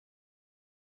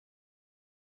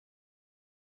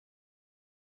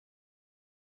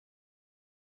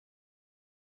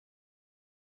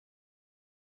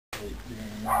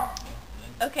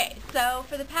Okay, so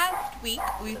for the past week,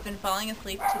 we've been falling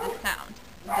asleep to the sound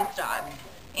of this dog,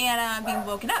 and being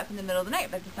woken up in the middle of the night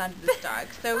by the sound of this dog.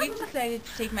 So we've decided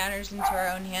to take matters into our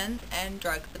own hands and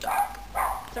drug the dog.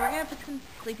 So we're going to put some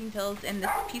sleeping pills in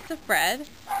this piece of bread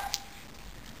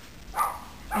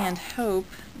and hope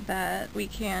that we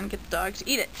can get the dog to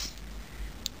eat it.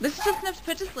 This is just enough to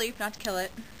put to sleep, not to kill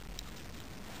it.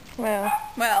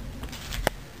 Well.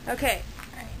 Okay,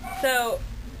 so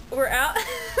we're out.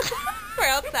 We're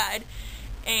outside,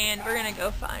 and we're gonna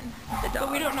go find the dog.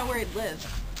 But we don't know where he lives.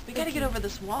 We gotta get over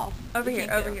this wall. Over here.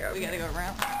 We gotta go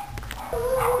around.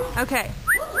 Okay.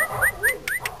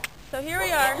 So here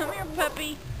we are. Come here,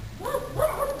 puppy.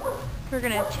 We're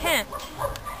gonna attempt.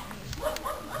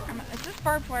 Is this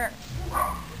barbed wire?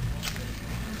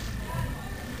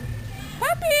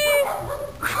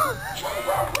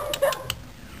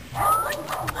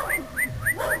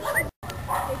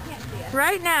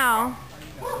 Right now,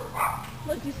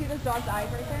 Look, do you see those dog's eyes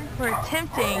right there? we're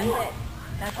attempting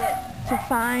That's it. to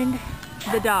find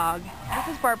the dog.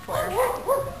 This is barbed wire.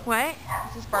 What?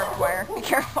 This is barbed wire. Be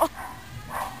careful.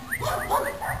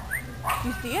 Do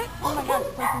you see it? Oh my gosh,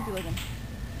 it's so creepy looking.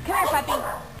 Come here,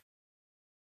 puppy.